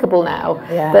unthinkable now.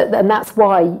 And that's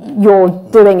why you're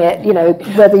doing it, you know,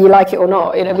 whether you like it or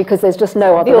not, you know, because there's just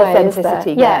no other way.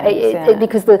 Authenticity.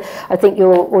 Because I think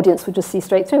your audience would just see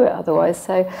straight through it otherwise.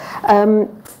 So.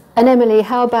 And Emily,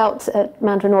 how about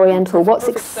Mandarin Oriental? What's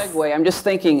segue? I'm just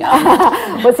thinking.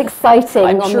 What's exciting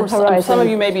I'm on sure the horizon? Some of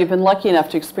you maybe have been lucky enough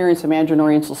to experience a Mandarin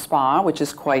Oriental spa, which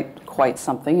is quite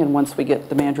something. And once we get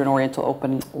the Mandarin Oriental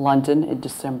open in London in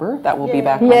December, that will be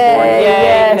back on board.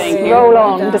 Yes, roll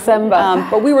on, December.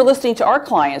 But we were listening to our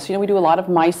clients. You know, we do a lot of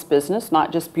MICE business,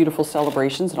 not just beautiful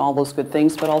celebrations and all those good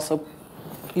things, but also,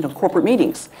 you know, corporate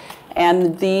meetings.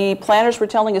 And the planners were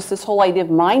telling us this whole idea of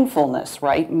mindfulness,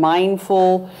 right?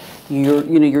 Mindful,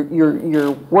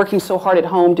 you're working so hard at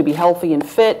home to be healthy and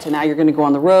fit, and now you're going to go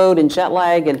on the road and jet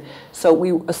lag, and so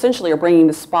we essentially are bringing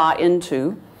the spa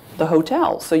into the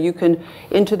hotel, so you can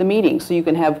into the meeting, so you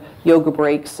can have yoga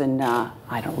breaks, and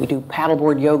we do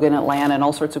paddleboard yoga in Atlanta and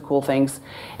all sorts of cool things,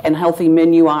 and healthy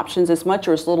menu options, as much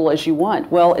or as little as you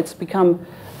want. Well, it's become,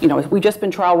 you know, we've just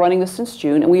been trial running this since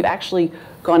June, and we've actually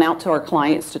gone out to our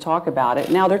clients to talk about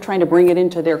it. Now they're trying to bring it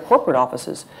into their corporate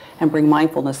offices and bring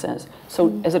mindfulness in.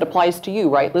 So as it applies to you,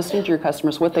 right? Listening to your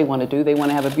customers, what they want to do. They want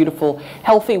to have a beautiful,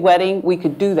 healthy wedding. We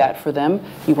could do that for them.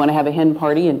 You want to have a hen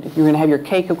party, and you're going to have your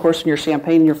cake, of course, and your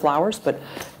champagne and your flowers, but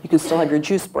you can still have your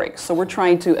juice breaks. So we're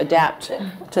trying to adapt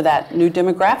to that new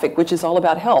demographic, which is all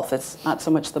about health. It's not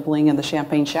so much the bling and the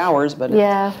champagne showers, but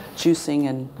juicing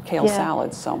and kale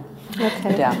salads. So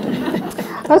adapting.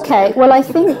 Okay, well, I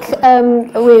think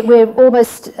we're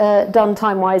almost done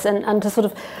time-wise, and to sort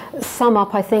of sum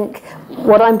up, I think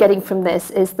what I'm getting from this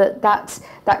is that the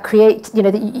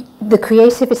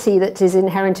creativity that is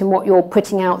inherent in what you're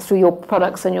putting out through your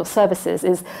products and your services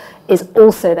is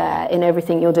also there in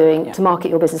everything you're doing to market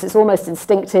your business. It's almost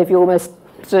instinctive. You almost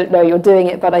don't know you're doing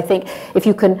it, but I think if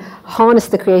you can harness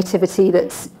the creativity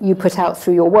that you put out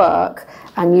through your work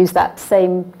and use that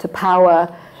same to power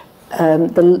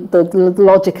the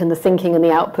logic and the thinking and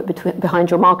the output behind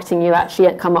your marketing, you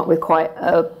actually come up with quite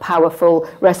a powerful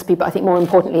recipe, but I think more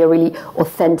importantly a really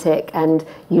authentic and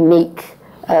unique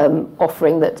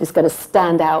offering that is going to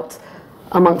stand out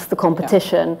amongst the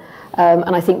competition.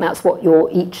 And I think that's what you're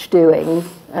each doing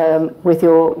with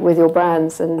your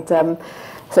brands. And so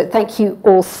thank you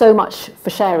all so much for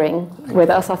sharing with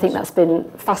us. I think that's been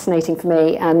fascinating for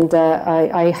me, and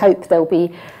I hope there'll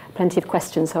be plenty of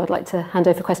questions, so I'd like to hand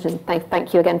over for questions.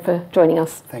 Thank you again for joining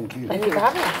us. Thank you. Thank you for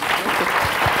having us.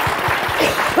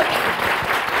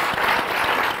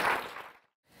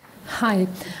 Hi.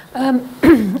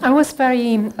 I was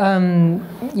very,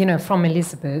 from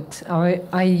Elizabeth.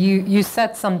 You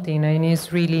said something and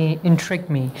it's really intrigued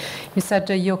me. You said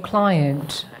that your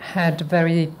client had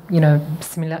very, a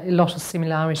lot of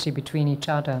similarity between each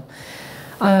other.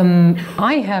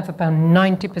 I have about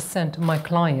 90% of my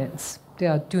clients, they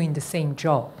are doing the same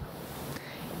job.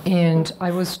 And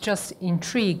I was just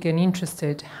intrigued and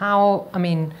interested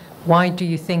why do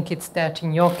you think it's that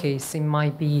in your case? It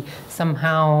might be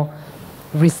somehow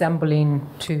resembling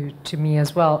to me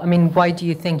as well. Why do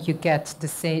you think you get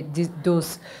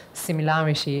those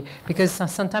similarity? Because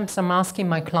sometimes I'm asking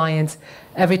my clients,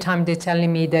 every time they're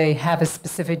telling me they have a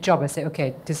specific job, I say,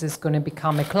 okay, this is going to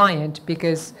become a client,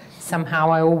 because somehow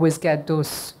I always get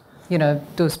those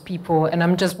people, and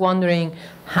I'm just wondering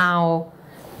how,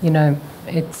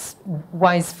 it's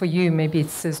wise for you. Maybe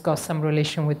it's got some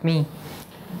relation with me.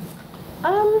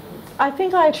 I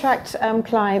think I attract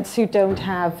clients who don't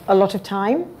have a lot of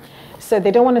time. So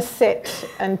they don't want to sit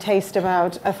and taste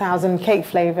about 1,000 cake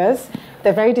flavors.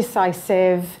 They're very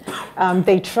decisive.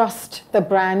 They trust the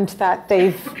brand that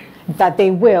they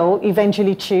will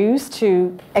eventually choose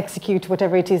to execute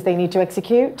whatever it is they need to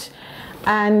execute.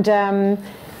 And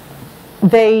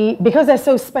because they're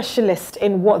so specialist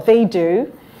in what they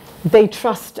do, they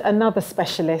trust another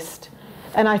specialist.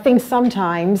 And I think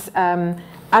sometimes,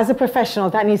 as a professional,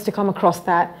 that needs to come across,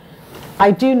 that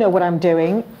I do know what I'm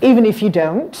doing, even if you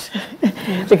don't.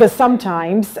 Because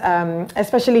sometimes,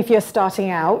 especially if you're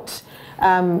starting out,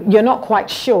 you're not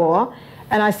quite sure.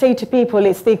 And I say to people,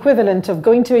 it's the equivalent of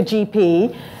going to a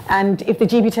GP, and if the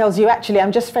GP tells you, actually,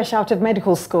 I'm just fresh out of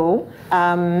medical school,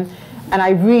 and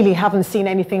I really haven't seen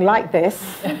anything like this,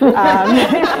 you're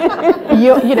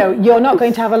not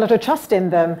going to have a lot of trust in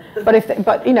them.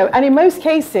 And in most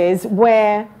cases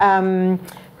where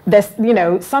there's,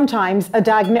 sometimes a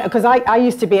diagnosis, because I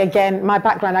used to be, again, my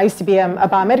background, I used to be a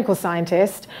biomedical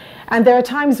scientist, and there are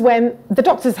times when the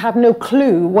doctors have no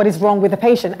clue what is wrong with the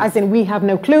patient, as in we have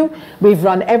no clue, we've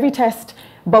run every test,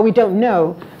 but we don't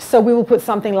know. So we will put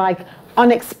something like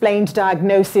unexplained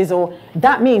diagnosis, or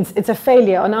that means it's a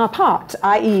failure on our part,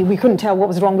 i.e. we couldn't tell what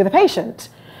was wrong with the patient.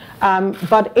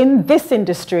 But in this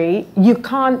industry, you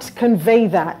can't convey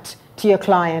that to your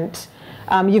client.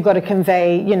 You've got to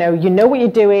convey, you know what you're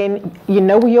doing, you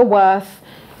know what you're worth,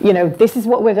 this is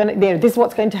what we're going to, this is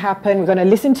what's going to happen. We're going to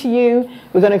listen to you.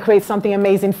 We're going to create something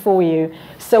amazing for you.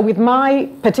 So with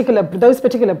those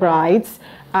particular brides,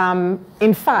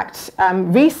 in fact,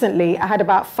 recently I had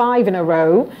about 5 in a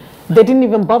row. They didn't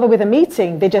even bother with a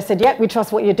meeting. They just said, "Yep, we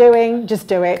trust what you're doing. Just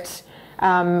do it."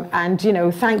 And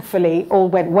thankfully, all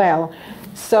went well.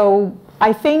 So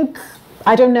I think,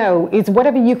 I don't know, it's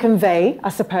whatever you convey, I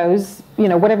suppose.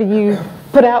 Whatever you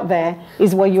put out there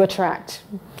is what you attract.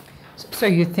 So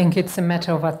you think it's a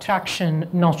matter of attraction,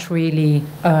 not really?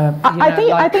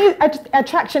 I think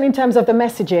attraction in terms of the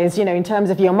messages, in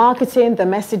terms of your marketing, the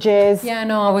messages. Yeah,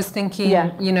 no, I was thinking,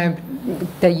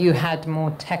 that you had more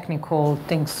technical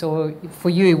things. So for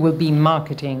you, it will be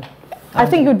marketing. I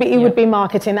think it would be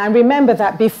marketing. And remember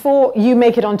that before you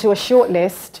make it onto a short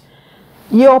list,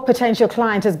 your potential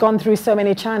client has gone through so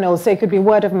many channels. So it could be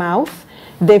word of mouth.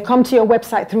 They've come to your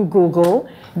website through Google.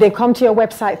 They've come to your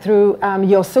website through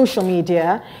your social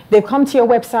media. They've come to your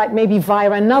website maybe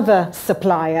via another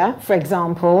supplier, for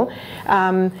example.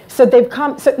 So they've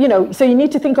come, so you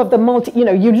need to think of the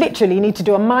you literally need to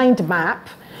do a mind map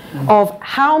of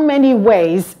how many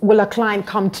ways will a client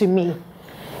come to me?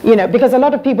 Because a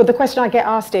lot of people, the question I get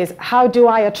asked is, how do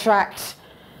I attract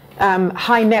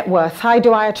high net worth? How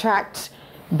do I attract?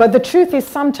 But the truth is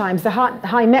sometimes the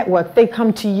high net worth, they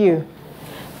come to you.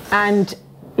 And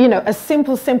you know, a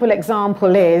simple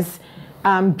example is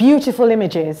beautiful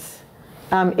images.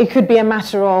 It could be a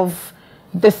matter of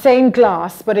the same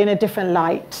glass, but in a different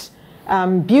light.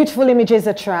 Beautiful images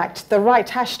attract, the right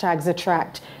hashtags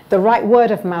attract, the right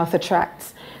word of mouth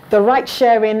attracts, the right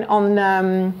sharing on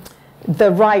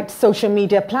the right social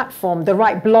media platform, the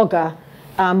right blogger.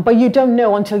 But you don't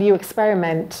know until you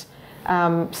experiment.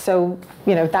 So,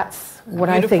 you know, that's what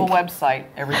I think. Beautiful website,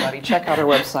 everybody. Check out our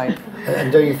website.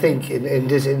 And don't you think in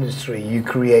this industry you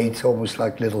create almost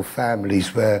like little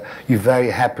families where you very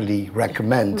happily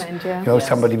recommend? Yeah. You know,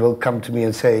 somebody will come to me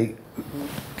and say,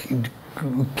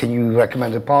 can you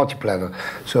recommend a party planner?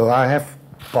 So I have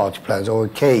party plans or a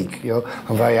cake, you know,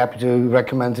 I'm very happy to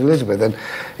recommend Elizabeth. And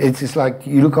it's like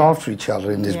you look after each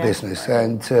other in this business,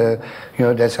 and you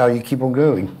know, that's how you keep on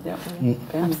going. Yeah.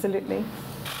 Absolutely.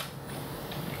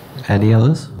 Any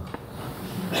others?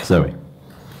 Zoe.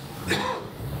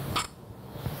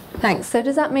 Thanks. So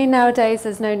does that mean nowadays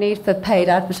there's no need for paid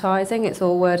advertising? It's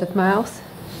all word of mouth?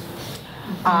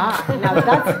 Now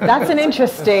that's an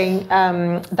interesting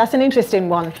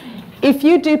one. If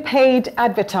you do paid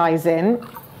advertising,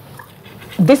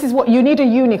 this is what you need: a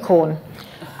unicorn.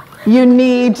 You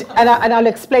need, and I'll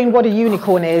explain what a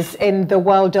unicorn is in the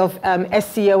world of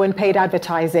SEO and paid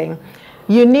advertising.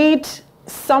 You need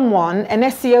someone, an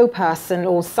SEO person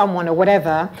or someone or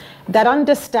whatever, that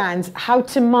understands how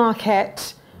to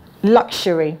market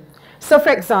luxury. So for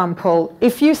example,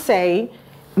 if you say,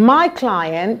 my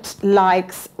client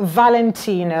likes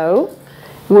Valentino,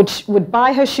 which would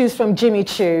buy her shoes from Jimmy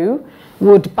Choo,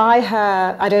 would buy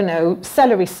her, I don't know,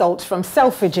 celery salt from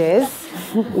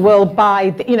Selfridges, will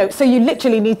buy, you know, so you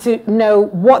literally need to know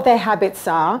what their habits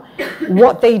are,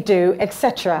 what they do,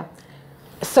 etc.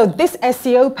 So this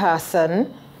SEO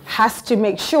person has to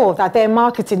make sure that they're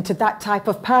marketing to that type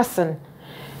of person.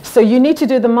 So you need to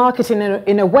do the marketing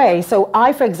in a way. So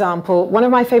I, for example, one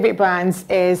of my favorite brands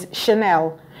is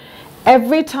Chanel.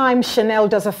 Every time Chanel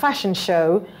does a fashion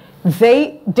show,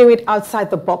 they do it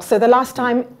outside the box. So the last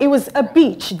time it was a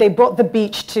beach, they brought the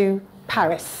beach to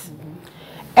Paris.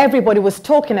 Everybody was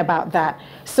talking about that.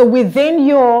 So within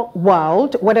your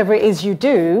world, whatever it is you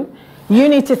do, you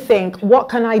need to think, what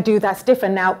can I do that's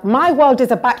different? Now, my world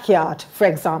is a backyard, for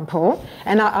example,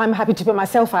 and I'm happy to put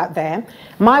myself out there.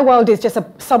 My world is just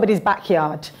somebody's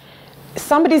backyard.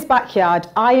 Somebody's backyard,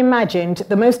 I imagined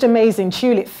the most amazing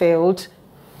tulip field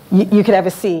you could ever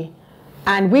see.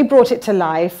 And we brought it to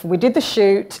life. We did the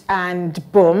shoot, and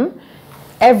boom,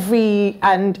 every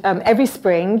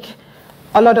spring,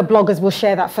 a lot of bloggers will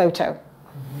share that photo.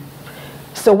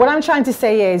 So what I'm trying to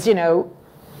say is, you know,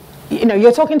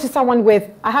 you're talking to someone with,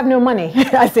 I have no money,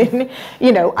 as in,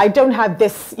 you know, I don't have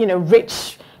this, you know,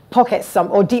 rich pockets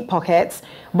or deep pockets,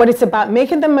 but it's about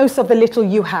making the most of the little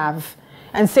you have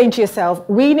and saying to yourself,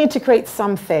 we need to create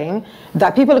something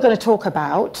that people are going to talk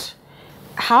about.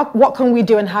 What can we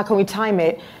do and how can we time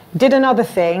it? Did another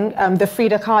thing, the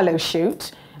Frida Kahlo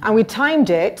shoot, and we timed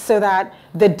it so that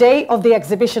the day of the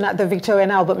exhibition at the Victoria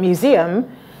and Albert Museum,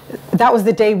 that was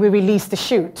the day we released the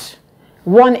shoot.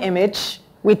 One image,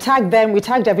 we tagged them, we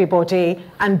tagged everybody,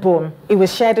 and boom, it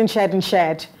was shared and shared and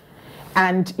shared.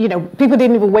 And, you know, people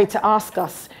didn't even wait to ask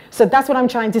us. So that's what I'm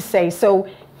trying to say. So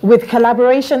with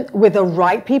collaboration with the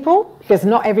right people, because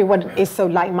not everyone is so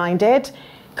like-minded,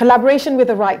 collaboration with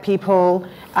the right people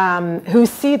who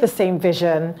see the same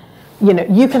vision, you know,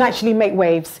 you can actually make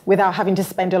waves without having to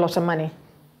spend a lot of money.